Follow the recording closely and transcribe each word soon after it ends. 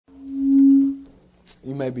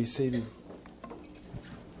You may be seated.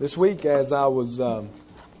 This week, as I was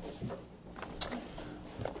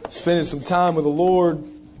spending some time with the Lord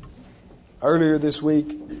earlier this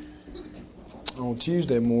week on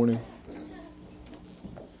Tuesday morning,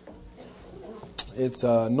 it's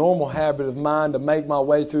a normal habit of mine to make my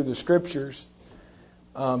way through the Scriptures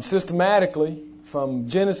systematically from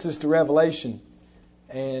Genesis to Revelation,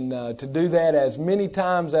 and to do that as many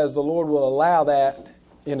times as the Lord will allow that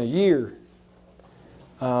in a year.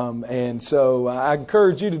 And so I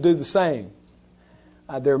encourage you to do the same.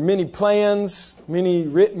 There are many plans, many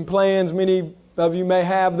written plans. Many of you may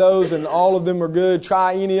have those, and all of them are good.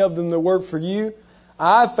 Try any of them that work for you.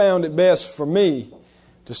 I found it best for me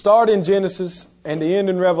to start in Genesis and to end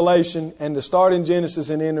in Revelation, and to start in Genesis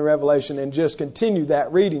and end in Revelation, and just continue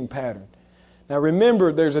that reading pattern. Now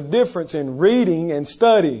remember, there's a difference in reading and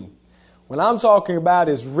studying. What I'm talking about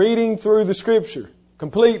is reading through the Scripture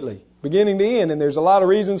completely, beginning to end, and there's a lot of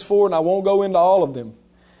reasons for it, and I won't go into all of them.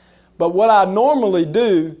 But what I normally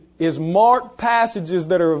do is mark passages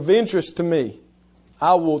that are of interest to me.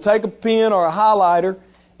 I will take a pen or a highlighter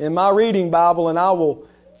in my reading Bible, and I will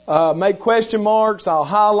make question marks, I'll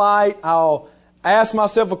highlight, I'll ask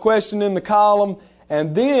myself a question in the column,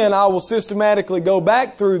 and then I will systematically go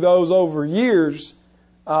back through those over years.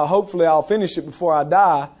 Hopefully I'll finish it before I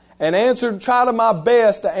die, and try to my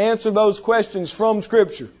best to answer those questions from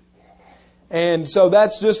Scripture. And so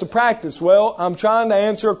that's just a practice. Well, I'm trying to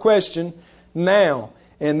answer a question now.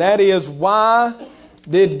 And that is, why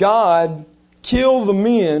did God kill the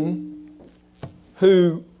men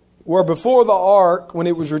who were before the ark when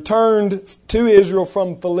it was returned to Israel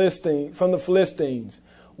from the Philistines?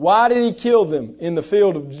 Why did He kill them in the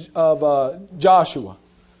field of Joshua?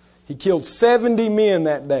 He killed 70 men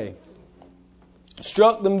that day.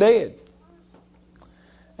 Struck them dead.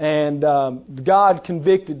 And God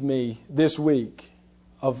convicted me this week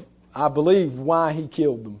of, I believe, why He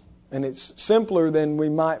killed them. And it's simpler than we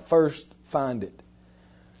might first find it.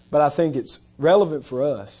 But I think it's relevant for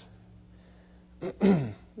us.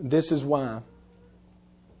 This is why.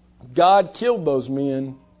 God killed those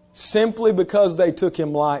men simply because they took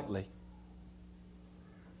Him lightly.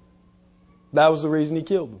 That was the reason He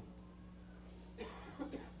killed them.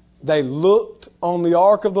 They looked on the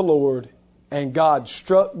ark of the Lord, and God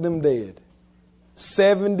struck them dead.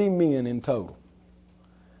 70 men in total.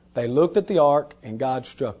 They looked at the ark and God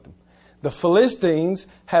struck them. The Philistines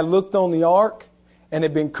had looked on the ark and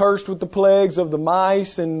had been cursed with the plagues of the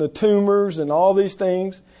mice and the tumors and all these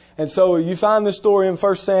things. And so you find this story in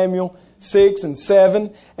 1 Samuel 6 and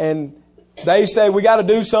 7. And they say, we got to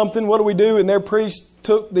do something. What do we do? And their priests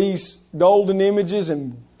took these golden images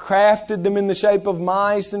and crafted them in the shape of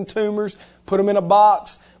mice and tumors, put them in a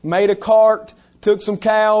box, made a cart, took some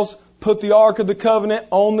cows, put the Ark of the Covenant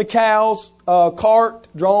on the cows, cart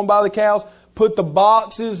drawn by the cows, put the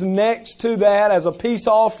boxes next to that as a peace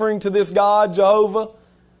offering to this God, Jehovah,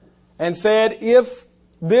 and said, if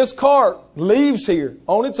this cart leaves here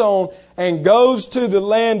on its own and goes to the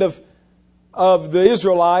land of the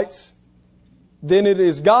Israelites, then it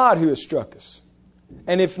is God who has struck us.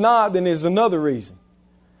 And if not, then there's another reason.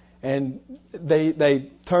 And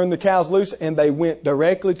they turned the cows loose and they went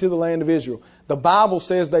directly to the land of Israel. The Bible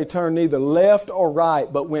says they turned neither left or right,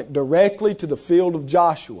 but went directly to the field of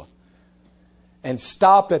Joshua and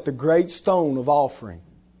stopped at the great stone of offering,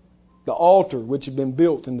 the altar which had been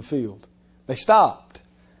built in the field. They stopped.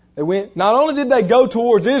 They went. Not only did they go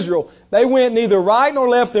towards Israel, they went neither right nor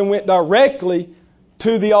left and went directly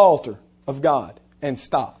to the altar of God and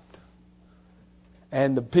stopped.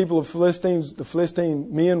 And the people of the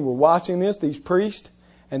Philistine men were watching this, these priests,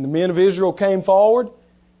 and the men of Israel came forward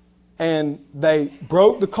and they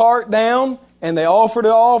broke the cart down and they offered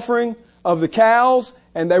an offering of the cows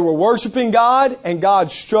and they were worshiping God, and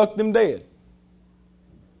God struck them dead.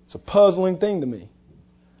 It's a puzzling thing to me.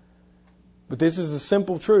 But this is the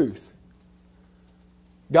simple truth.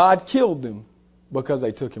 God killed them because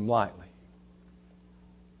they took Him lightly.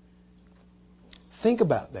 Think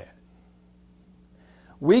about that.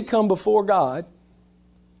 We come before God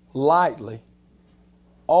lightly,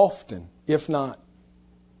 often, if not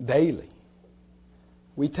daily.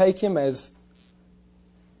 We take Him as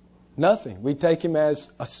nothing. We take Him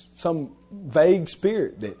as some vague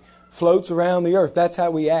spirit that floats around the earth. That's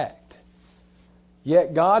how we act.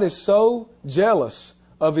 Yet God is so jealous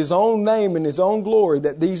of His own name and His own glory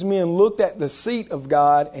that these men looked at the seat of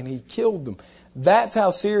God and He killed them. That's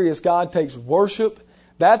how serious God takes worship.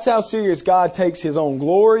 That's how serious God takes His own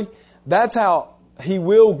glory. That's how He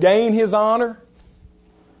will gain His honor.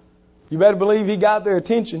 You better believe He got their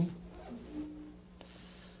attention.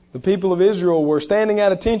 The people of Israel were standing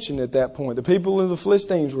at attention at that point. The people of the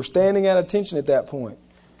Philistines were standing at attention at that point.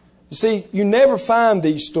 You see, you never find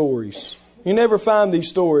these stories. You never find these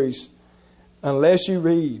stories unless you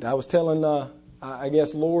read. I was telling, I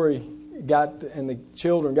guess Lori and the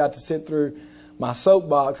children got to sit through my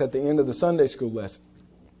soapbox at the end of the Sunday school lesson.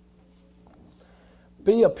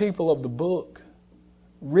 Be a people of the book.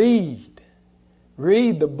 Read.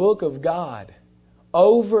 Read the book of God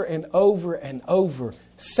over and over and over.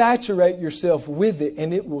 Saturate yourself with it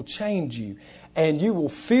and it will change you. And you will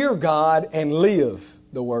fear God and live,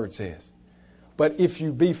 the Word says. But if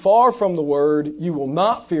you be far from the Word, you will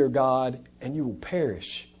not fear God and you will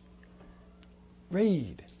perish.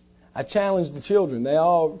 Read. I challenged the children. They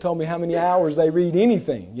all told me how many hours they read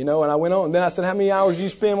anything, and I went on. And then I said, how many hours do you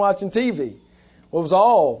spend watching TV? Well, it was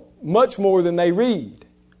all much more than they read.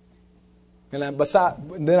 And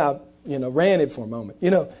then I ran it for a moment.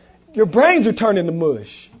 Your brains are turning to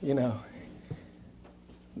mush,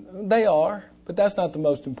 They are, but that's not the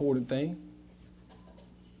most important thing.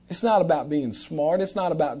 It's not about being smart. It's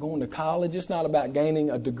not about going to college. It's not about gaining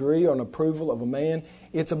a degree or an approval of a man.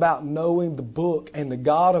 It's about knowing the book and the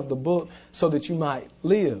God of the book so that you might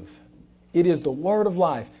live. It is the word of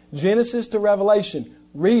life. Genesis to Revelation.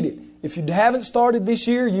 Read it. If you haven't started this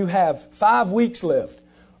year, you have 5 weeks left.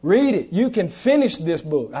 Read it. You can finish this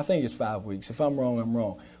book. I think it's 5 weeks. If I'm wrong, I'm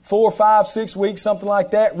wrong. 4, 5, 6 weeks, something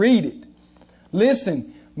like that. Read it.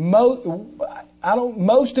 Listen,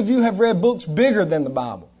 most of you have read books bigger than the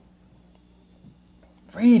Bible.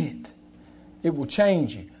 Read it. It will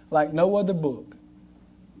change you like no other book.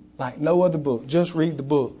 Like no other book. Just read the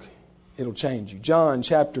book. It'll change you. John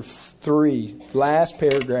chapter 3, last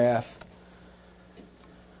paragraph.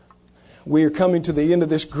 We are coming to the end of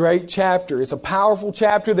this great chapter. It's a powerful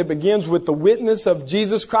chapter that begins with the witness of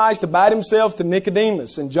Jesus Christ about Himself to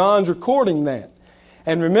Nicodemus. And John's recording that.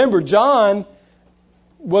 And remember, John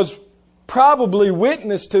was probably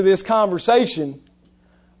witness to this conversation.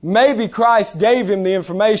 Maybe Christ gave him the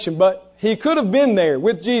information, but he could have been there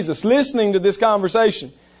with Jesus listening to this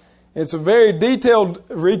conversation. It's a very detailed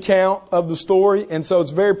recount of the story, and so it's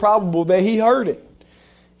very probable that he heard it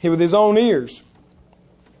with his own ears.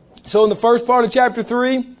 So in the first part of chapter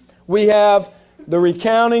 3, we have the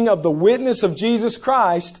recounting of the witness of Jesus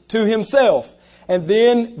Christ to Himself. And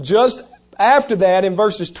then just after that, in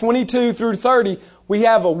verses 22 through 30, we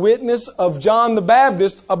have a witness of John the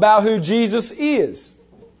Baptist about who Jesus is.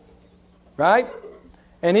 Right?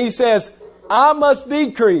 And he says, I must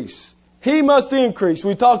decrease. He must increase.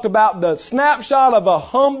 We talked about the snapshot of a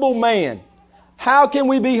humble man. How can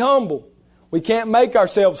we be humble? We can't make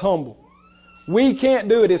ourselves humble. We can't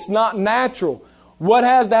do it. It's not natural. What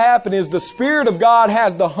has to happen is the Spirit of God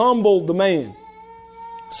has to humble the man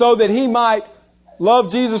so that he might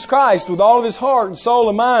love Jesus Christ with all of his heart and soul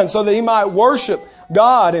and mind, so that he might worship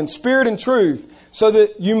God in spirit and truth, so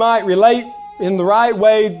that you might relate in the right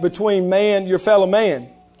way between man, your fellow man.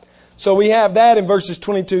 So we have that in verses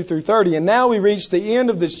 22 through 30. And now we reach the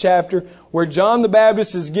end of this chapter where John the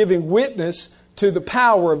Baptist is giving witness to the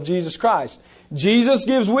power of Jesus Christ. Jesus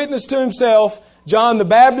gives witness to Himself. John the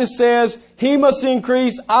Baptist says, He must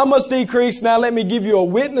increase, I must decrease. Now let me give you a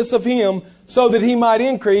witness of Him so that He might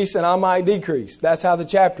increase and I might decrease. That's how the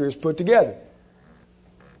chapter is put together.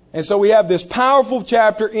 And so we have this powerful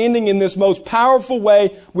chapter ending in this most powerful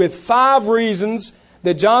way with 5 reasons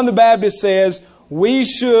that John the Baptist says we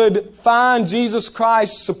should find Jesus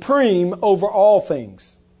Christ supreme over all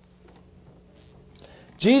things.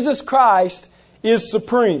 Jesus Christ is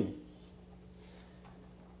supreme.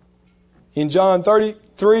 In John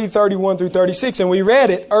 33, 31 through 36, and we read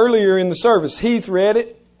it earlier in the service. Heath read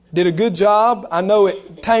it, did a good job. I know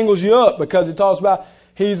it tangles you up because it talks about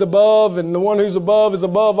He's above, and the one who's above is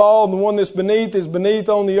above all, and the one that's beneath is beneath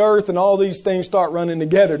on the earth, and all these things start running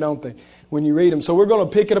together, don't they, when you read them? So we're going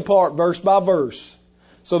to pick it apart verse by verse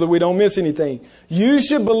so that we don't miss anything. You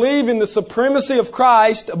should believe in the supremacy of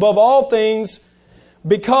Christ above all things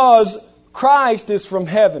because Christ is from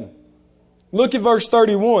heaven. Look at verse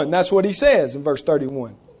 31. That's what he says in verse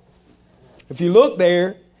 31. If you look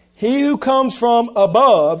there, He who comes from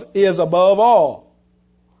above is above all.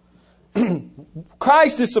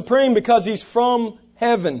 Christ is supreme because He's from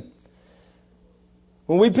heaven.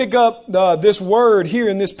 When we pick up this word here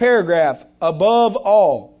in this paragraph, above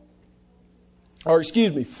all,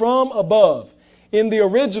 from above. In the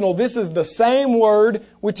original, this is the same word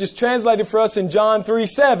which is translated for us in John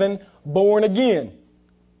 3:7, born again.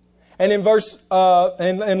 And in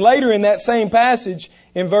and later in that same passage,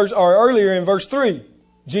 earlier in verse 3,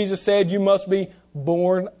 Jesus said, you must be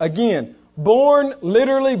born again. Born,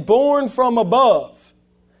 literally born from above.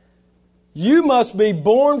 You must be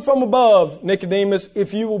born from above, Nicodemus,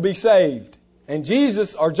 if you will be saved. And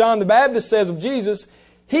Jesus, or John the Baptist says of Jesus,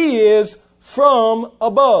 He is from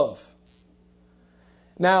above.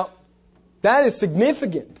 Now, that is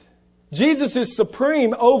significant. Jesus is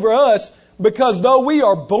supreme over us because though we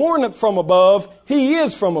are born from above, He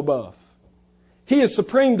is from above. He is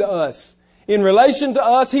supreme to us. In relation to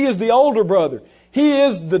us, He is the older brother. He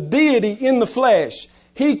is the deity in the flesh.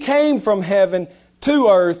 He came from heaven to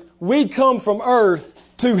earth. We come from earth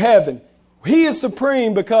to heaven. He is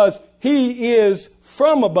supreme because He is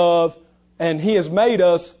from above and He has made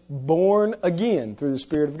us born again through the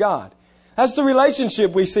Spirit of God. That's the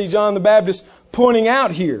relationship we see John the Baptist pointing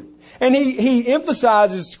out here. And he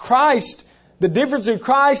emphasizes Christ, the difference in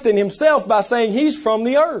Christ and Himself by saying He's from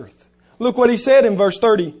the earth. Look what He said in verse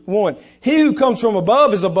 31. He who comes from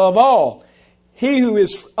above is above all. He who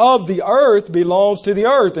is of the earth belongs to the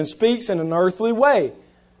earth and speaks in an earthly way.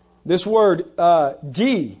 This word,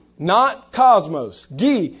 gi, not cosmos,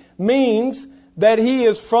 gi, means that he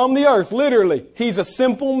is from the earth. Literally, he's a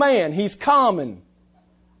simple man. He's common.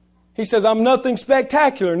 He says, I'm nothing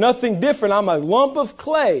spectacular, nothing different. I'm a lump of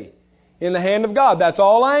clay in the hand of God. That's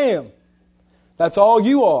all I am. That's all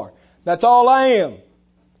you are. That's all I am.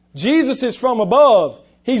 Jesus is from above.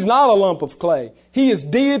 He's not a lump of clay. He is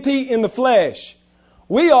deity in the flesh.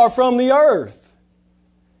 We are from the earth.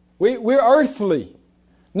 We're earthly.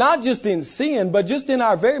 Not just in sin, but just in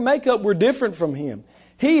our very makeup, we're different from Him.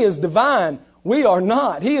 He is divine. We are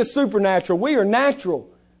not. He is supernatural. We are natural.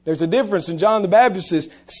 There's a difference, and John the Baptist is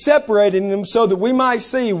separating them so that we might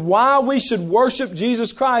see why we should worship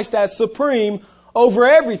Jesus Christ as supreme over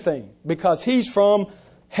everything. Because He's from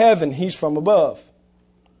heaven. He's from above.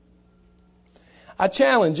 I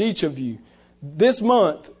challenge each of you this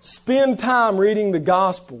month, spend time reading the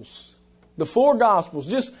Gospels. The 4 Gospels.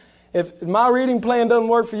 Just, if my reading plan doesn't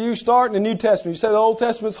work for you, start in the New Testament. You say the Old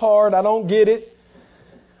Testament's hard, I don't get it.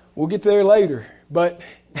 We'll get there later. But,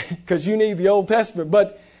 because you need the Old Testament.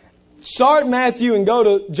 But start Matthew and go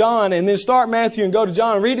to John, and then start Matthew and go to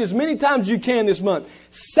John. Read as many times as you can this month.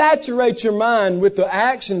 Saturate your mind with the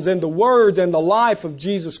actions and the words and the life of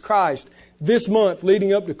Jesus Christ this month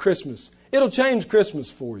leading up to Christmas. It'll change Christmas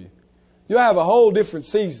for you. You'll have a whole different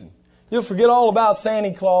season. You'll forget all about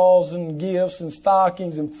Santa Claus and gifts and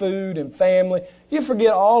stockings and food and family. You'll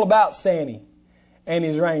forget all about Santa and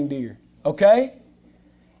his reindeer. Okay?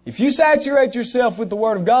 If you saturate yourself with the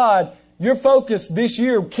Word of God, your focus this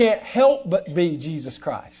year can't help but be Jesus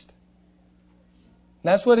Christ.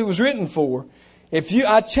 That's what it was written for.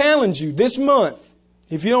 I challenge you this month,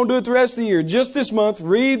 if you don't do it the rest of the year, just this month,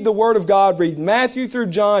 read the Word of God. Read Matthew through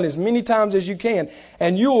John as many times as you can.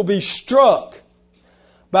 And you will be struck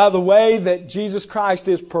by the way that Jesus Christ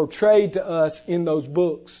is portrayed to us in those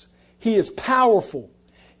books. He is powerful.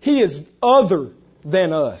 He is other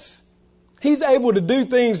than us. He's able to do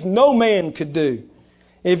things no man could do.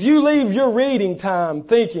 If you leave your reading time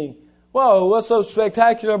thinking, whoa, what's so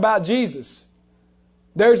spectacular about Jesus?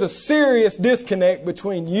 There's a serious disconnect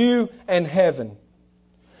between you and heaven.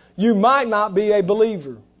 You might not be a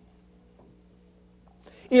believer.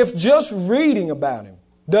 If just reading about Him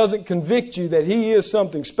doesn't convict you that He is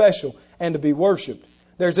something special and to be worshiped,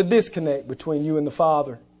 there's a disconnect between you and the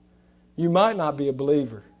Father. You might not be a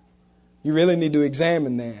believer. You really need to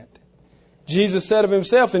examine that. Jesus said of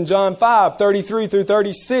Himself in John 5:33 through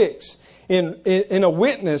 36, in a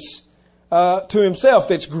witness to Himself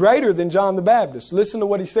that's greater than John the Baptist. Listen to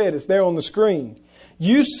what He said. It's there on the screen.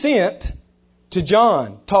 You sent to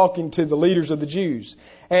John, talking to the leaders of the Jews,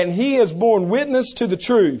 and he has borne witness to the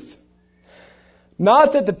truth.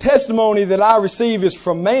 Not that the testimony that I receive is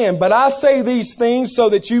from man, but I say these things so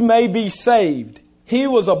that you may be saved. He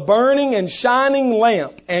was a burning and shining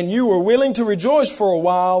lamp, and you were willing to rejoice for a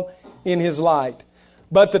while in his light.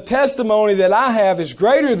 But the testimony that I have is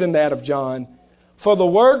greater than that of John. For the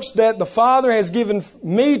works that the Father has given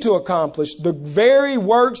me to accomplish, the very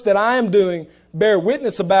works that I am doing, bear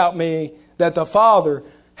witness about me that the Father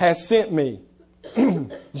has sent me.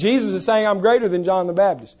 Jesus is saying, I'm greater than John the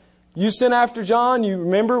Baptist. You sent after John. You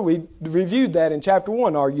remember, we reviewed that in chapter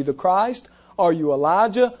 1. Are you the Christ? Are you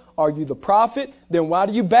Elijah? Are you the prophet? Then why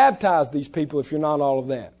do you baptize these people if you're not all of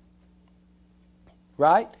that?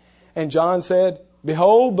 Right? And John said,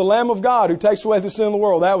 behold, the Lamb of God who takes away the sin of the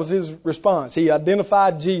world. That was his response. He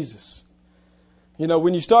identified Jesus. You know,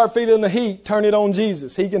 when you start feeling the heat, turn it on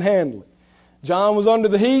Jesus. He can handle it. John was under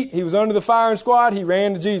the heat. He was under the firing squad. He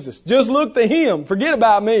ran to Jesus. Just look to Him. Forget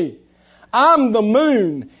about me. I'm the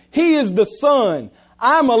moon. He is the sun.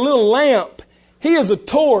 I'm a little lamp. He is a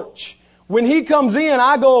torch. When He comes in,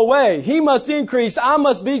 I go away. He must increase. I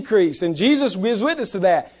must decrease. And Jesus gives witness to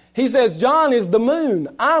that. He says, John is the moon.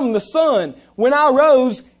 I'm the sun. When I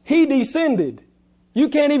rose, he descended. You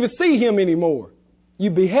can't even see him anymore. You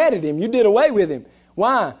beheaded him. You did away with him.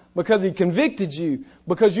 Why? Because he convicted you.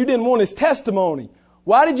 Because you didn't want his testimony.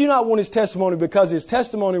 Why did you not want his testimony? Because his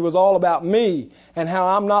testimony was all about me and how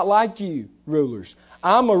I'm not like you, rulers.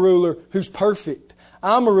 I'm a ruler who's perfect.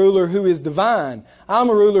 I'm a ruler who is divine. I'm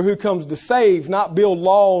a ruler who comes to save, not build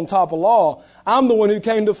law on top of law. I'm the one who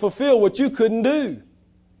came to fulfill what you couldn't do.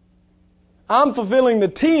 I'm fulfilling the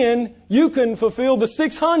 10. You couldn't fulfill the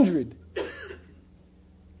 600.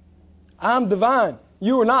 I'm divine.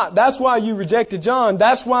 You are not. That's why you rejected John.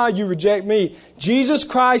 That's why you reject me. Jesus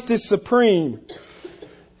Christ is supreme.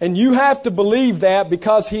 And you have to believe that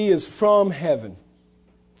because He is from heaven.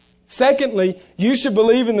 Secondly, you should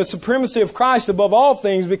believe in the supremacy of Christ above all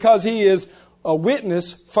things because He is a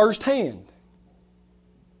witness firsthand.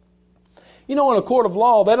 You know, in a court of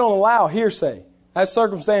law, they don't allow hearsay. That's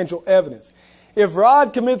circumstantial evidence. If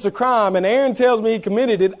Rod commits a crime and Aaron tells me he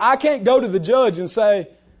committed it, I can't go to the judge and say,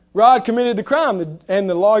 Rod committed the crime. And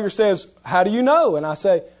the lawyer says, how do you know? And I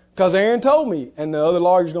say, because Aaron told me. And the other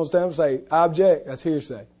lawyer's going to stand up and say, I object. That's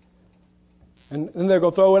hearsay. And then they're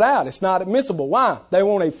going to throw it out. It's not admissible. Why? They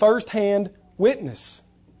want a first-hand witness.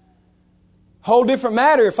 Whole different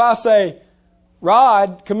matter if I say,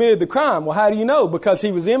 Rod committed the crime. Well, how do you know? Because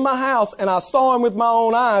he was in my house and I saw him with my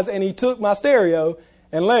own eyes and he took my stereo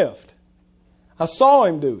and left. I saw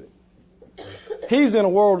him do it. He's in a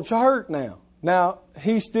world of hurt now. Now,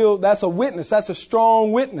 that's a witness. That's a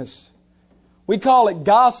strong witness. We call it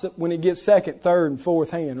gossip when it gets second, third, and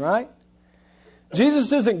fourth hand, right?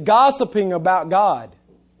 Jesus isn't gossiping about God.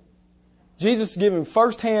 Jesus is giving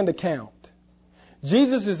first-hand account.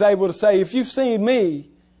 Jesus is able to say, if you've seen me,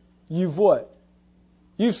 you've what?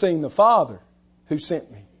 You've seen the Father who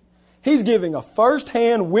sent me. He's giving a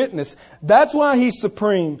first-hand witness. That's why He's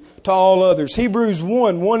supreme to all others. Hebrews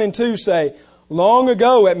 1 and 2 say, long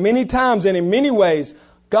ago, at many times and in many ways,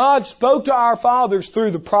 God spoke to our fathers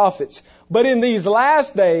through the prophets. But in these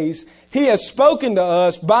last days, He has spoken to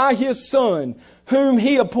us by His Son, whom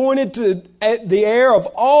He appointed to the heir of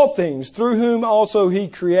all things, through whom also He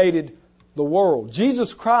created the world.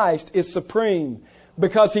 Jesus Christ is supreme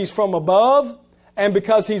because He's from above and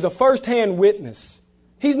because He's a first-hand witness.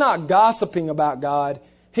 He's not gossiping about God.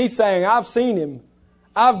 He's saying, I've seen Him.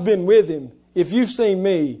 I've been with Him. If you've seen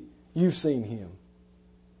me, you've seen Him.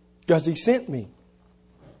 Because He sent me.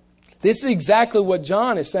 This is exactly what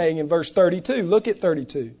John is saying in verse 32. Look at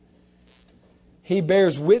 32. He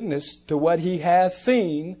bears witness to what He has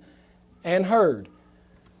seen and heard.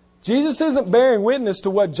 Jesus isn't bearing witness to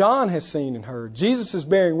what John has seen and heard. Jesus is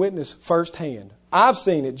bearing witness firsthand. I've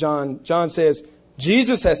seen it, John says.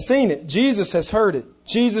 Jesus has seen it. Jesus has heard it.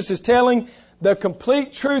 Jesus is telling the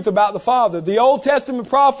complete truth about the Father. The Old Testament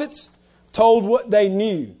prophets told what they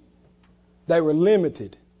knew. They were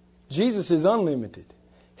limited. Jesus is unlimited.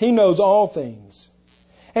 He knows all things.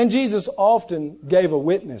 And Jesus often gave a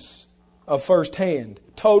witness of first-hand,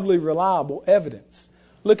 totally reliable evidence.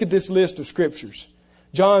 Look at this list of scriptures.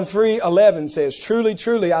 John 3:11 says, truly,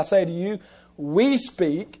 truly, I say to you, we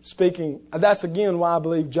speaking, that's again why I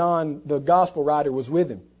believe John, the gospel writer, was with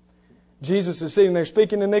him. Jesus is sitting there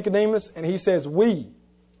speaking to Nicodemus, and He says, we.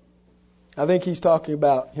 I think He's talking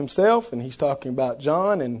about Himself, and He's talking about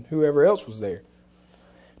John and whoever else was there.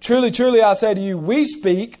 Truly, truly, I say to you, we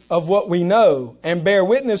speak of what we know and bear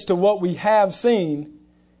witness to what we have seen,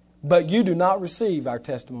 but you do not receive our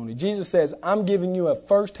testimony. Jesus says, I'm giving you a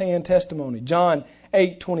first-hand testimony. John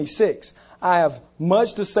 8:26. I have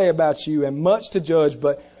much to say about you and much to judge,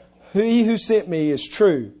 but He who sent me is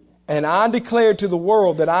true. And I declare to the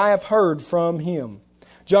world that I have heard from Him.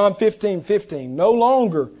 John 15:15. No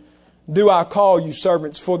longer do I call you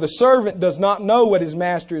servants, for the servant does not know what his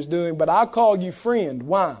master is doing, but I call you friend.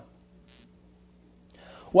 Why?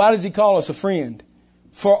 Why does He call us a friend?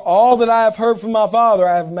 For all that I have heard from my Father,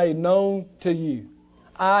 I have made known to you.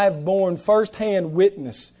 I have borne first-hand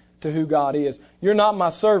witness to who God is. You're not my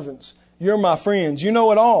servants. You're my friends. You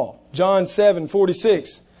know it all. John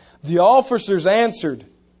 7:46. The officers answered,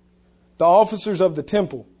 the officers of the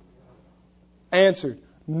temple answered,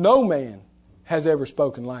 no man has ever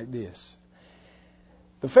spoken like this.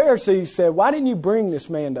 The Pharisees said, why didn't you bring this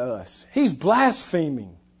man to us? He's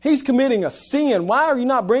blaspheming. He's committing a sin. Why are you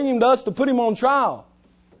not bringing him to us to put him on trial?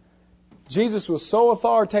 Jesus was so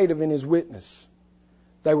authoritative in His witness,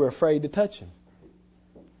 they were afraid to touch Him.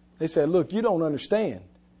 They said, look, you don't understand.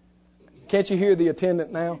 Can't you hear the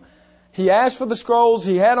attendant now? He asked for the scrolls.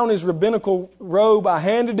 He had on his rabbinical robe. I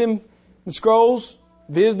handed him the scrolls.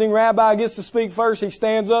 Visiting rabbi gets to speak first. He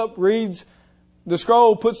stands up, reads the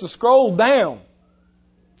scroll, puts the scroll down.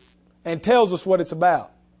 and tells us what it's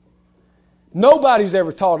about. Nobody's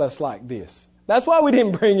ever taught us like this. That's why we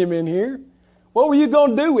didn't bring him in here. What were you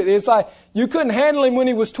going to do with it? It's like you couldn't handle him when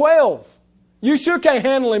he was 12. You sure can't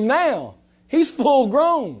handle him now. He's full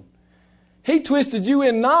grown. He twisted you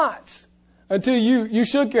in knots until you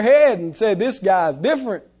shook your head and said, this guy's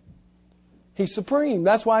different. He's supreme.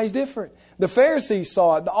 That's why he's different. The Pharisees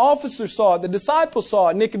saw it. The officers saw it. The disciples saw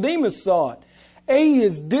it. Nicodemus saw it. He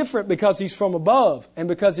is different because he's from above and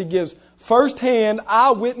because he gives first-hand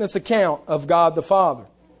eyewitness account of God the Father.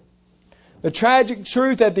 The tragic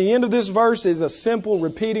truth at the end of this verse is a simple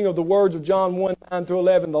repeating of the words of John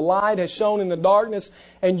 1:9-11. The light has shone in the darkness,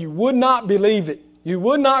 and you would not believe it. You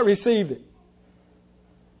would not receive it.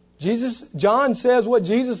 John says what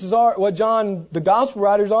John, the gospel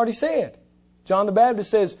writer, has already said. John the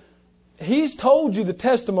Baptist says, he's told you the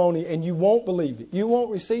testimony and you won't believe it. You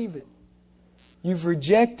won't receive it. You've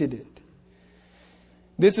rejected it.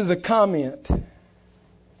 This is a comment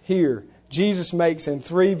here Jesus makes in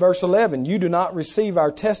 3 verse 11. You do not receive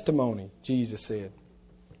our testimony, Jesus said.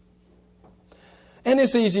 And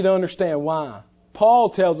it's easy to understand why. Paul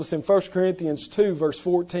tells us in 1 Corinthians 2 verse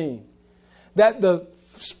 14 that the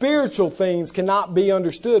spiritual things cannot be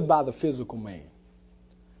understood by the physical man.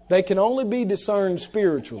 They can only be discerned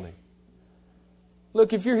spiritually.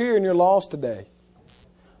 Look, if you're here and you're lost today,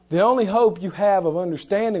 the only hope you have of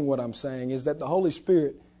understanding what I'm saying is that the Holy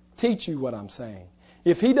Spirit teach you what I'm saying.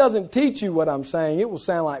 If He doesn't teach you what I'm saying, it will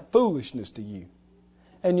sound like foolishness to you.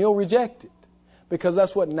 And you'll reject it. Because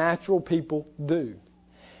that's what natural people do.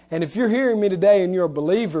 And if you're hearing me today and you're a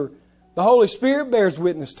believer, the Holy Spirit bears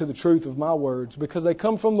witness to the truth of my words because they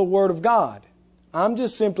come from the Word of God. I'm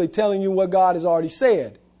just simply telling you what God has already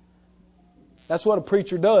said. That's what a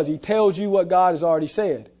preacher does. He tells you what God has already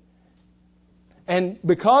said. And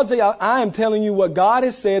because I am telling you what God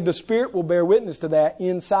has said, the Spirit will bear witness to that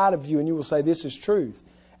inside of you. And you will say, this is truth.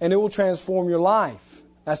 And it will transform your life.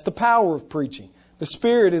 That's the power of preaching. The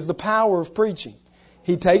Spirit is the power of preaching.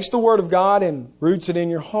 He takes the Word of God and roots it in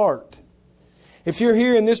your heart. If you're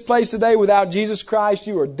here in this place today without Jesus Christ,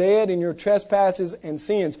 you are dead in your trespasses and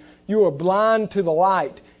sins. You are blind to the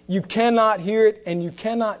light. You cannot hear it and you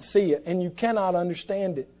cannot see it and you cannot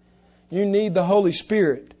understand it. You need the Holy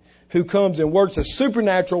Spirit who comes and works a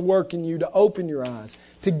supernatural work in you to open your eyes,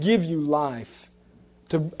 to give you life,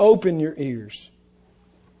 to open your ears.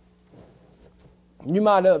 You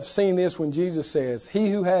might have seen this when Jesus says, he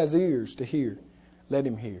who has ears to hear, let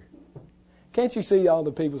him hear. Can't you see all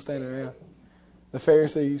the people standing around? The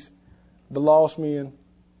Pharisees, the lost men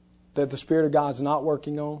that the Spirit of God's not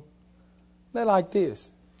working on. They're like this.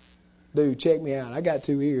 Dude, check me out. I got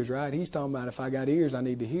 2 ears, right? He's talking about if I got ears I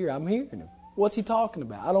need to hear. I'm hearing him. What's he talking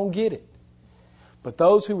about? I don't get it. But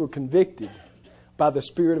those who were convicted by the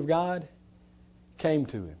Spirit of God came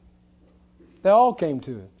to him. They all came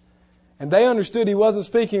to him. And they understood he wasn't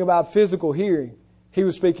speaking about physical hearing. He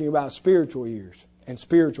was speaking about spiritual ears and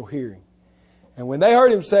spiritual hearing. And when they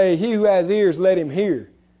heard him say, he who has ears, let him hear,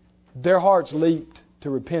 their hearts leaped to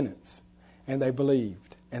repentance. And they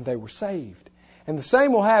believed. And they were saved. And the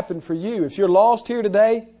same will happen for you. If you're lost here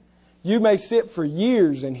today, you may sit for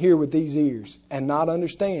years and hear with these ears and not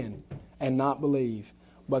understand and not believe.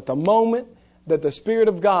 But the moment that the Spirit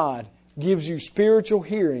of God gives you spiritual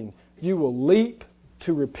hearing, you will leap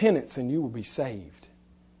to repentance and you will be saved.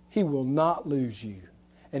 He will not lose you.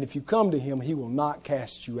 And if you come to Him, He will not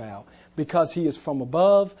cast you out. Because He is from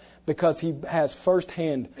above, because He has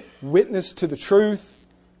first-hand witness to the truth.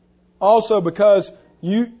 Also because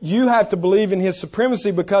you have to believe in His supremacy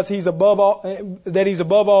because He's above all, that He's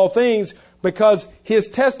above all things, because His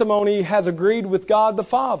testimony has agreed with God the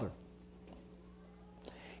Father.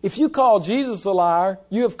 If you call Jesus a liar,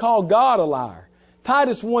 you have called God a liar.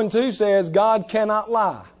 Titus 1:2 says God cannot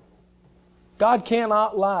lie. God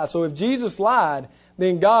cannot lie. So if Jesus lied,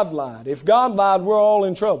 then God lied. If God lied, we're all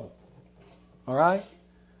in trouble. All right?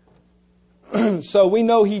 So we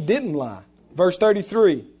know He didn't lie. Verse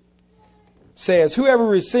 33 says, whoever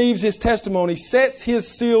receives His testimony sets his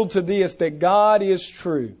seal to this, that God is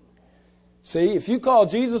true. See, if you call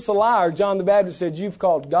Jesus a liar, John the Baptist said, you've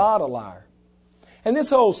called God a liar. And this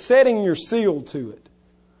whole setting your seal to it,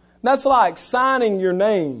 that's like signing your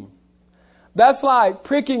name. That's like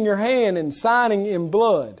pricking your hand and signing in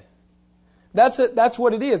blood. That's it. That's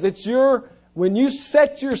what it is. It's when you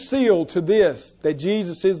set your seal to this, that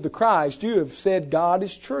Jesus is the Christ, you have said God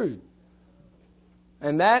is true.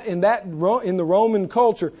 And in the Roman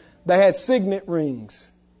culture, they had signet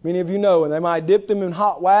rings. Many of you know, and they might dip them in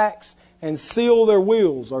hot wax and seal their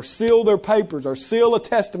wills or seal their papers or seal a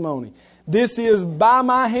testimony. This is by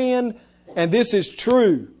my hand and this is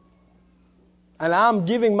true. and I'm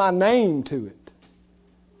giving my name to it.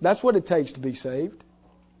 That's what it takes to be saved.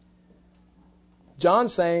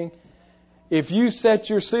 John's saying, if you set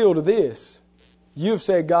your seal to this, you've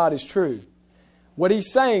said God is true. What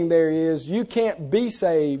he's saying there is, you can't be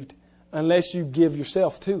saved unless you give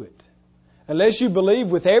yourself to it. Unless you believe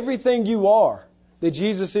with everything you are that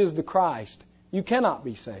Jesus is the Christ, you cannot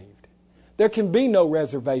be saved. There can be no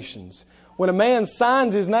reservations. When a man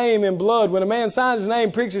signs his name in blood, when a man signs his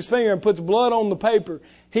name, pricks his finger and puts blood on the paper,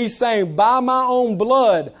 he's saying, by my own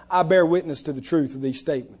blood, I bear witness to the truth of these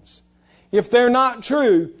statements. If they're not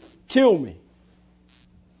true, kill me.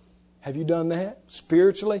 Have you done that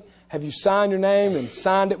spiritually? Have you signed your name and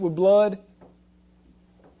signed it with blood?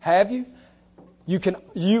 Have you? You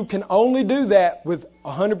can only do that with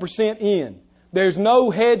 100% in. There's no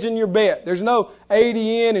hedging your bet. There's no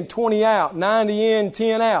 80 in and 20 out, 90 in,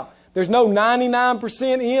 10 out. There's no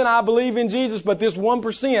 99% in, I believe in Jesus, but this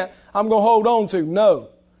 1% I'm going to hold on to. No.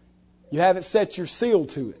 You haven't set your seal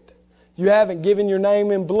to it. You haven't given your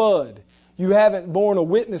name in blood. You haven't borne a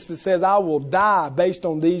witness that says, I will die based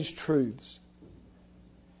on these truths.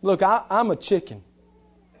 Look, I'm a chicken.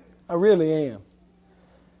 I really am.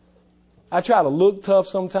 I try to look tough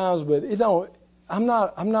sometimes, but I'm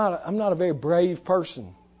not a very brave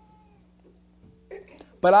person.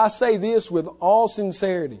 But I say this with all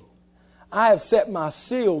sincerity. I have set my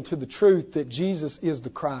seal to the truth that Jesus is the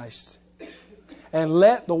Christ. And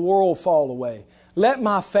let the world fall away. Let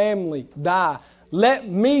my family die. Let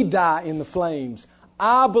me die in the flames.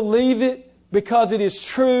 I believe it because it is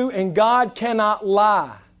true and God cannot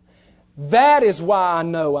lie. That is why I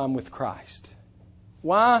know I'm with Christ.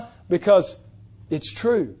 Why? Because it's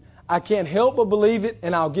true. I can't help but believe it,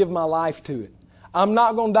 and I'll give my life to it. I'm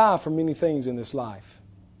not going to die for many things in this life.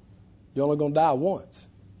 You're only going to die once.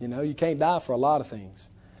 You know, you can't die for a lot of things.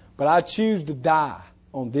 But I choose to die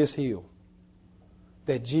on this hill.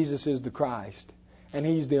 That Jesus is the Christ. And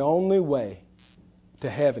He's the only way to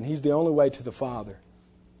heaven. He's the only way to the Father.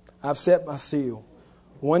 I've set my seal.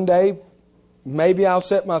 One day, maybe I'll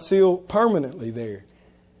set my seal permanently there,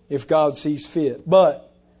 if God sees fit.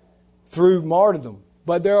 But through martyrdom.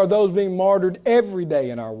 But there are those being martyred every day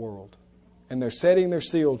in our world. And they're setting their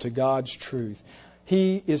seal to God's truth.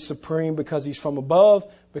 He is supreme because He's from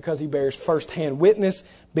above, because He bears first-hand witness,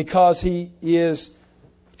 because He is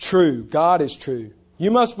true. God is true. You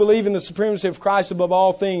must believe in the supremacy of Christ above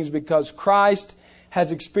all things, because Christ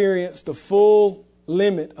has experienced the full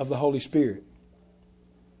limit of the Holy Spirit.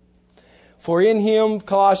 For in Him,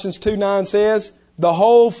 Colossians 2:9 says, the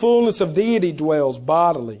whole fullness of deity dwells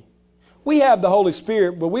bodily. We have the Holy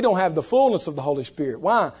Spirit, but we don't have the fullness of the Holy Spirit.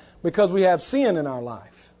 Why? Because we have sin in our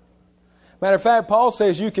life. Matter of fact, Paul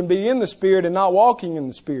says you can be in the Spirit and not walking in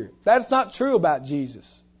the Spirit. That's not true about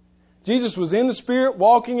Jesus. Jesus was in the Spirit,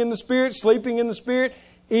 walking in the Spirit, sleeping in the Spirit,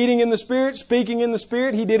 eating in the Spirit, speaking in the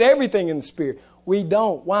Spirit. He did everything in the Spirit. We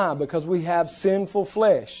don't. Why? Because we have sinful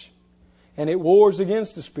flesh. And it wars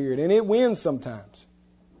against the Spirit. And it wins sometimes.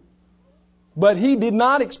 But He did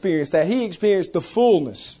not experience that. He experienced the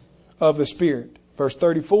fullness of the Spirit. Verse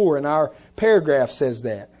 34 in our paragraph says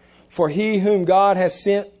that. For He whom God has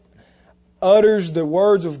sent utters the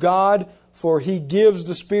words of God, for He gives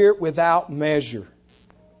the Spirit without measure.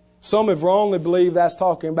 Some have wrongly believed that's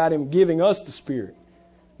talking about Him giving us the Spirit.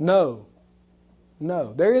 No.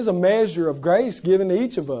 No. There is a measure of grace given to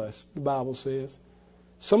each of us, the Bible says.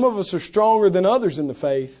 Some of us are stronger than others in the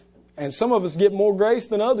faith, and some of us get more grace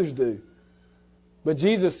than others do. But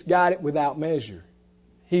Jesus got it without measure.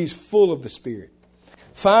 He's full of the Spirit.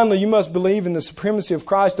 Finally, you must believe in the supremacy of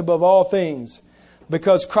Christ above all things,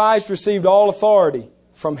 because Christ received all authority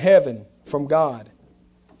from heaven, from God.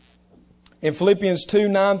 In Philippians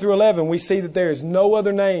 2:9-11, we see that there is no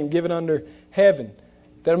other name given under heaven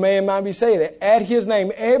that a man might be saved. At His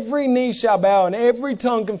name, every knee shall bow and every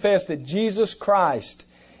tongue confess that Jesus Christ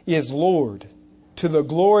is Lord, to the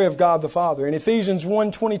glory of God the Father. In Ephesians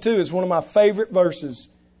 1:22 is one of my favorite verses.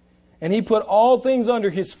 And He put all things under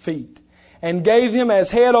His feet and gave Him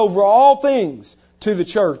as head over all things to the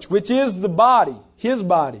church, which is the body, His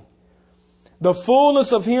body, the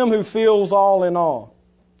fullness of Him who fills all in all.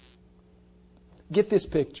 Get this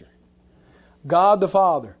picture. God the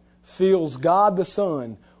Father fills God the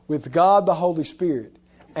Son with God the Holy Spirit,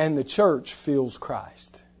 and the church fills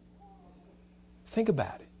Christ. Think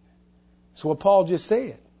about it. That's what Paul just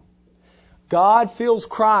said. God fills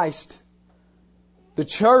Christ. The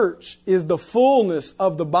church is the fullness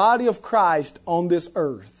of the body of Christ on this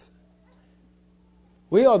earth.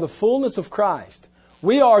 We are the fullness of Christ.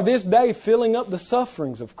 We are this day filling up the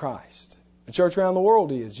sufferings of Christ. The church around the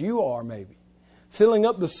world is. You are maybe. filling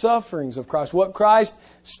up the sufferings of Christ. What Christ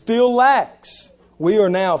still lacks, we are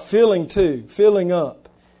now filling up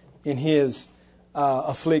in His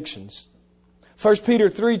afflictions. 1 Peter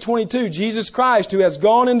 3:22, Jesus Christ, who has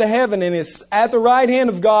gone into heaven and is at the right hand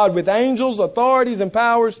of God with angels, authorities, and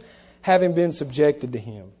powers, having been subjected to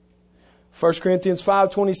Him. 1 Corinthians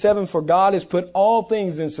 5:27, for God has put all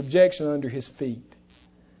things in subjection under His feet.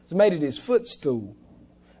 He's made it His footstool.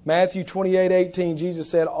 Matthew 28:18, Jesus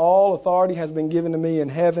said, all authority has been given to me in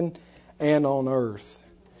heaven and on earth.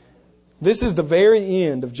 This is the very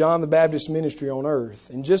end of John the Baptist's ministry on earth.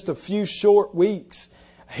 In just a few short weeks,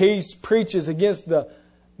 he preaches against the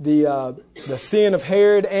sin of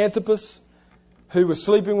Herod Antipas, who was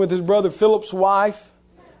sleeping with his brother Philip's wife,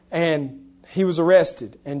 and he was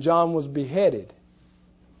arrested, and John was beheaded.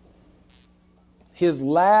 His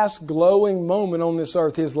last glowing moment on this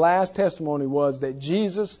earth, his last testimony was that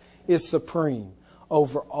Jesus is supreme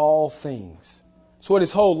over all things. That's what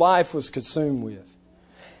his whole life was consumed with.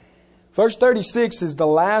 Verse 36 is the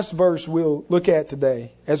last verse we'll look at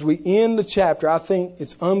today. As we end the chapter, I think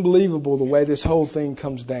it's unbelievable the way this whole thing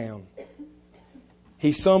comes down.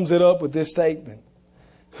 He sums it up with this statement.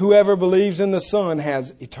 Whoever believes in the Son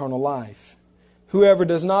has eternal life. Whoever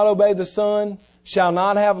does not obey the Son shall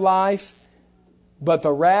not have life, but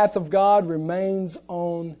the wrath of God remains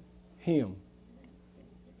on him.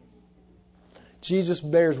 Jesus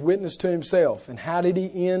bears witness to Himself. And how did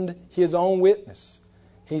He end His own witness?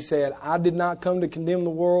 He said, I did not come to condemn the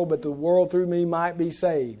world, but the world through me might be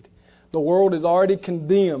saved. The world is already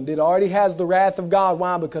condemned. It already has the wrath of God.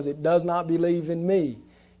 Why? Because it does not believe in me,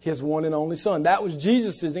 His one and only Son. That was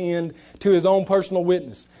Jesus' end to His own personal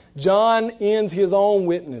witness. John ends his own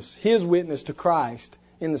witness, his witness to Christ,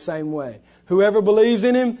 in the same way. Whoever believes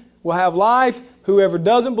in Him will have life. Whoever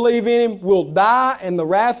doesn't believe in Him will die, and the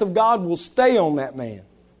wrath of God will stay on that man.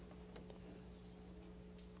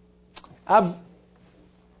 I've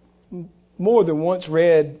more than once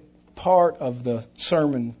read part of the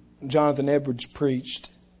sermon Jonathan Edwards preached,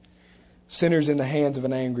 Sinners in the Hands of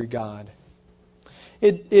an Angry God.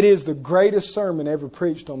 It is the greatest sermon ever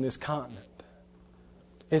preached on this continent.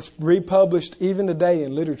 It's republished even today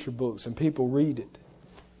in literature books, and people read it.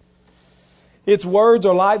 Its words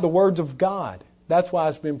are like the words of God. That's why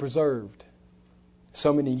it's been preserved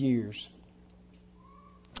so many years.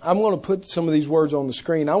 I'm going to put some of these words on the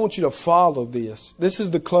screen. I want you to follow this. This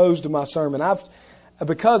is the close to my sermon.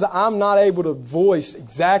 Because I'm not able to voice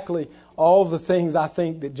exactly all the things I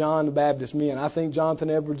think that John the Baptist meant. I think Jonathan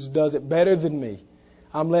Edwards does it better than me.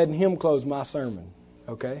 I'm letting him close my sermon.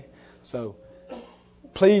 Okay? So,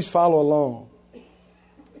 please follow along.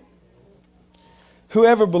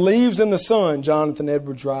 Whoever believes in the Son, Jonathan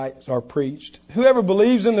Edwards writes or preached, whoever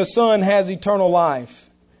believes in the Son has eternal life.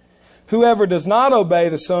 Whoever does not obey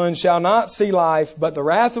the Son shall not see life, but the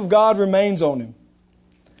wrath of God remains on him.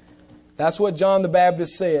 That's what John the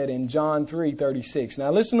Baptist said in John 3:36.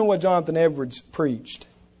 Now listen to what Jonathan Edwards preached.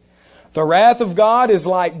 The wrath of God is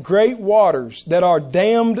like great waters that are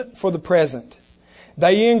dammed for the present.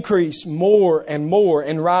 They increase more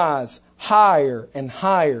and rise higher and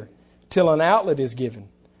higher till an outlet is given.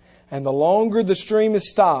 And the longer the stream is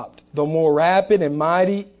stopped, the more rapid and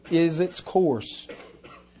mighty is its course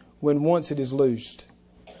when once it is loosed.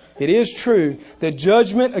 It is true that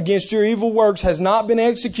judgment against your evil works has not been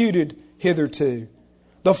executed hitherto.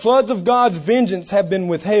 The floods of God's vengeance have been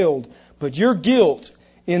withheld, but your guilt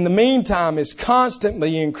in the meantime is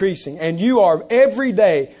constantly increasing, and you are every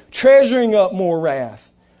day treasuring up more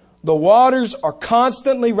wrath. The waters are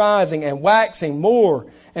constantly rising and waxing more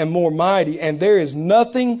and more mighty, and there is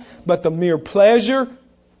nothing but the mere pleasure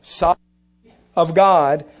of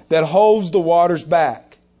God that holds the waters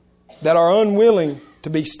back, that are unwilling to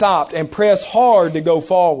be stopped and press hard to go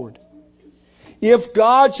forward. If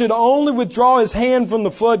God should only withdraw His hand from the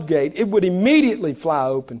floodgate, it would immediately fly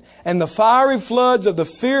open, and the fiery floods of the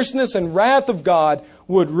fierceness and wrath of God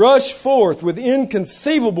would rush forth with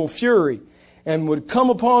inconceivable fury and would come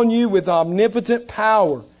upon you with omnipotent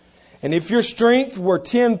power. And if your strength were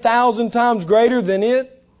 10,000 times greater than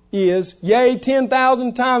it is, yea,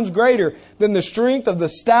 10,000 times greater than the strength of the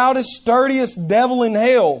stoutest, sturdiest devil in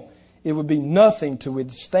hell, it would be nothing to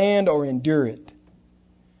withstand or endure it.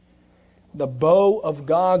 The bow of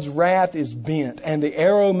God's wrath is bent, and the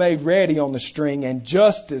arrow made ready on the string, and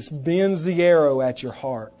justice bends the arrow at your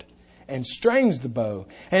heart and strains the bow.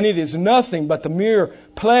 And it is nothing but the mere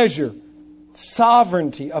pleasure,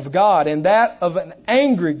 sovereignty of God, and that of an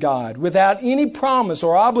angry God without any promise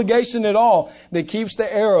or obligation at all, that keeps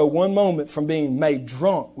the arrow one moment from being made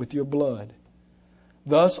drunk with your blood.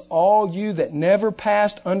 Thus all you that never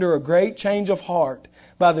passed under a great change of heart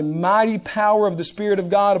by the mighty power of the Spirit of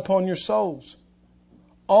God upon your souls.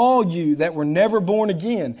 All you that were never born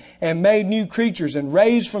again and made new creatures and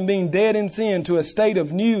raised from being dead in sin to a state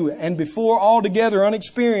of new and before altogether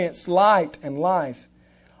unexperienced light and life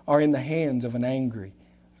are in the hands of an angry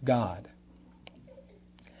God.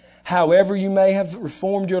 However, you may have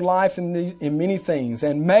reformed your life in many things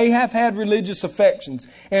and may have had religious affections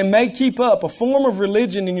and may keep up a form of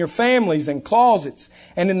religion in your families and closets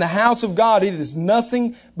and in the house of God, it is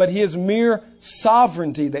nothing but His mere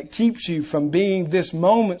sovereignty that keeps you from being this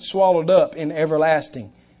moment swallowed up in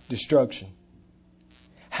everlasting destruction.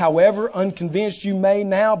 However unconvinced you may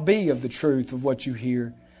now be of the truth of what you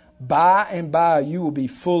hear, by and by you will be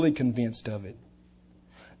fully convinced of it.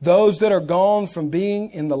 Those that are gone from being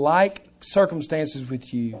in the like circumstances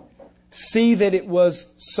with you, see that it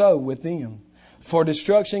was so with them. For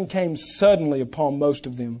destruction came suddenly upon most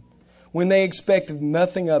of them, when they expected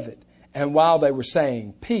nothing of it, and while they were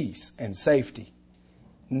saying peace and safety.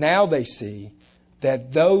 Now they see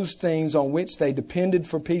that those things on which they depended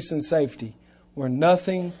for peace and safety were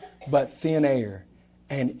nothing but thin air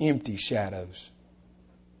and empty shadows.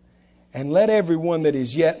 And let everyone that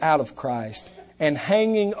is yet out of Christ and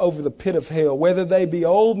hanging over the pit of hell, whether they be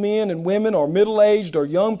old men and women or middle-aged or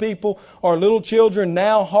young people or little children,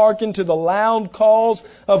 now hearken to the loud calls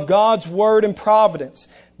of God's word and providence.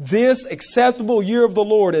 This acceptable year of the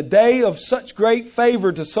Lord, a day of such great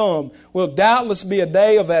favor to some, will doubtless be a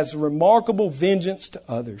day of as remarkable vengeance to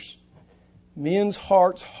others. Men's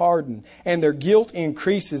hearts harden, and their guilt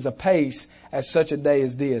increases apace as such a day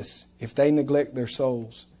as this, if they neglect their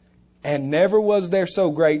souls. And never was there so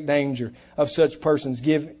great danger of such persons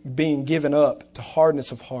being given up to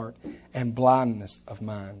hardness of heart and blindness of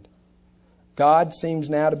mind. God seems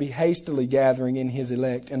now to be hastily gathering in His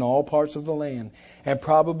elect in all parts of the land, and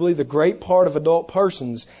probably the great part of adult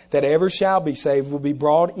persons that ever shall be saved will be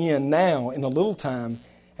brought in now in a little time,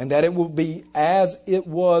 and that it will be as it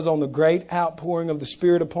was on the great outpouring of the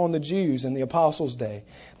Spirit upon the Jews in the Apostles' day.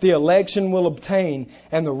 The election will obtain,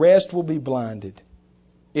 and the rest will be blinded.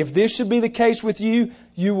 If this should be the case with you,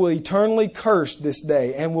 you will eternally curse this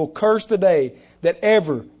day, and will curse the day that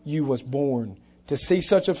ever you was born, to see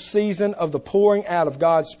such a season of the pouring out of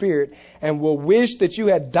God's Spirit, and will wish that you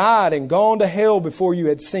had died and gone to hell before you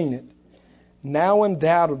had seen it. Now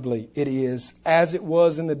undoubtedly it is as it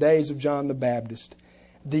was in the days of John the Baptist.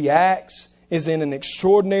 The axe is in an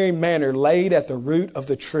extraordinary manner laid at the root of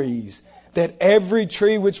the trees, that every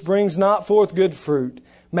tree which brings not forth good fruit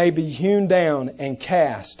may be hewn down and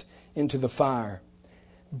cast into the fire.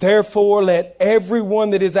 Therefore, let every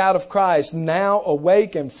one that is out of Christ now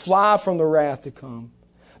awake and fly from the wrath to come.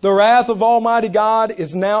 The wrath of Almighty God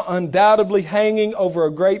is now undoubtedly hanging over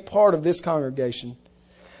a great part of this congregation.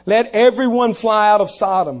 Let everyone fly out of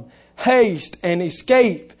Sodom. Haste and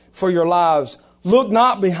escape for your lives. Look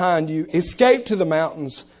not behind you. Escape to the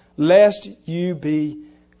mountains, lest you be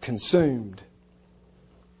consumed.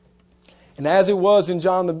 And as it was in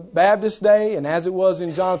John the Baptist's day, and as it was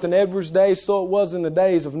in Jonathan Edwards' day, so it was in the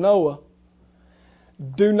days of Noah.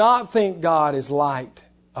 Do not think God is light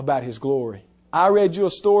about His glory. I read you a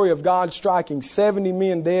story of God striking 70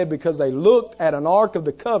 men dead because they looked at an ark of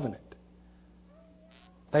the covenant.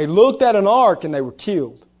 They looked at an ark and they were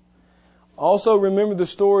killed. Also remember the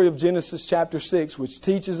story of Genesis chapter 6, which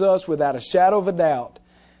teaches us without a shadow of a doubt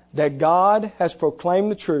that God has proclaimed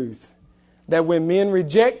the truth, that when men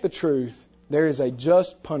reject the truth, there is a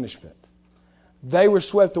just punishment. They were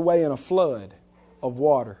swept away in a flood of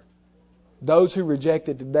water. Those who reject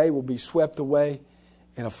it today will be swept away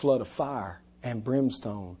in a flood of fire and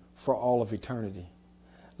brimstone for all of eternity.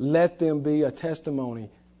 Let them be a testimony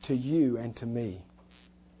to you and to me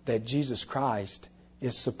that Jesus Christ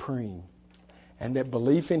is supreme, and that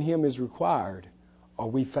belief in Him is required,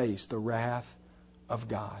 or we face the wrath of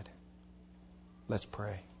God. Let's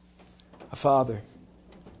pray. Father,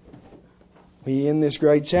 we end this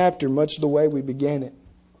great chapter much the way we began it.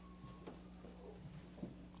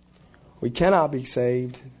 We cannot be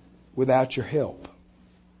saved without your help.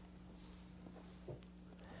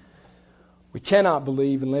 We cannot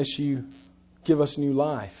believe unless you give us new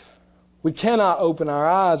life. We cannot open our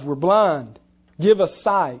eyes. We're blind. Give us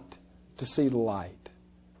sight to see the light.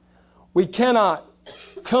 We cannot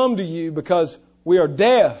come to you because we are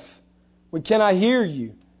deaf. We cannot hear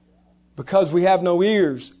you because we have no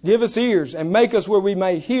ears. Give us ears and make us where we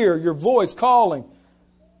may hear your voice calling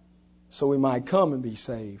so we might come and be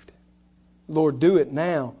saved. Lord, do it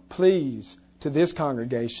now, please, to this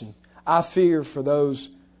congregation. I fear for those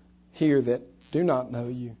here that do not know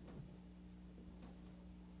you.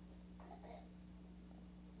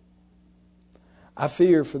 I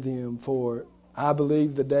fear for them, for I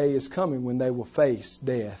believe the day is coming when they will face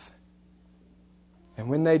death. And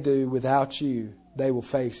when they do, without you, they will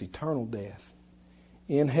face eternal death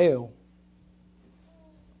in hell.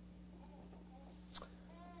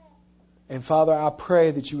 And Father, I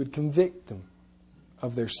pray that you would convict them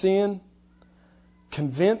of their sin,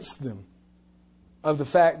 convince them of the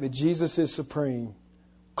fact that Jesus is supreme,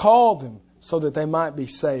 call them so that they might be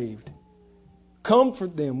saved,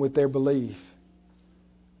 comfort them with their belief,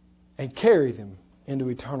 and carry them into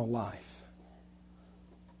eternal life.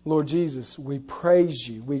 Lord Jesus, we praise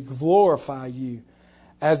you, we glorify you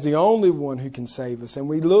as the only one who can save us. And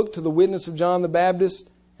we look to the witness of John the Baptist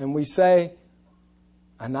and we say,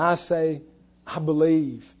 and I say, I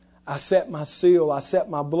believe. I set my seal, I set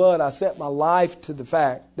my blood, I set my life to the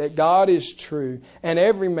fact that God is true and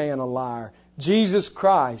every man a liar. Jesus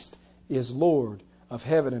Christ is Lord of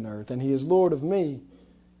heaven and earth, and He is Lord of me.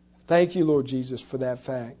 Thank you, Lord Jesus, for that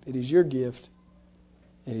fact. It is your gift.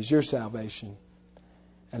 It is your salvation.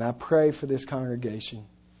 And I pray for this congregation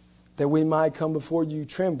that we might come before you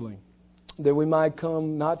trembling, that we might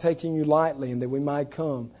come not taking you lightly, and that we might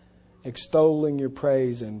come extolling your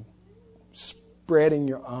praise and spreading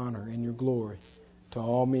your honor and your glory to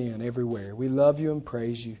all men everywhere. We love you and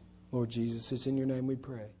praise you, Lord Jesus. It's in your name we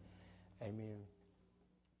pray. Amen.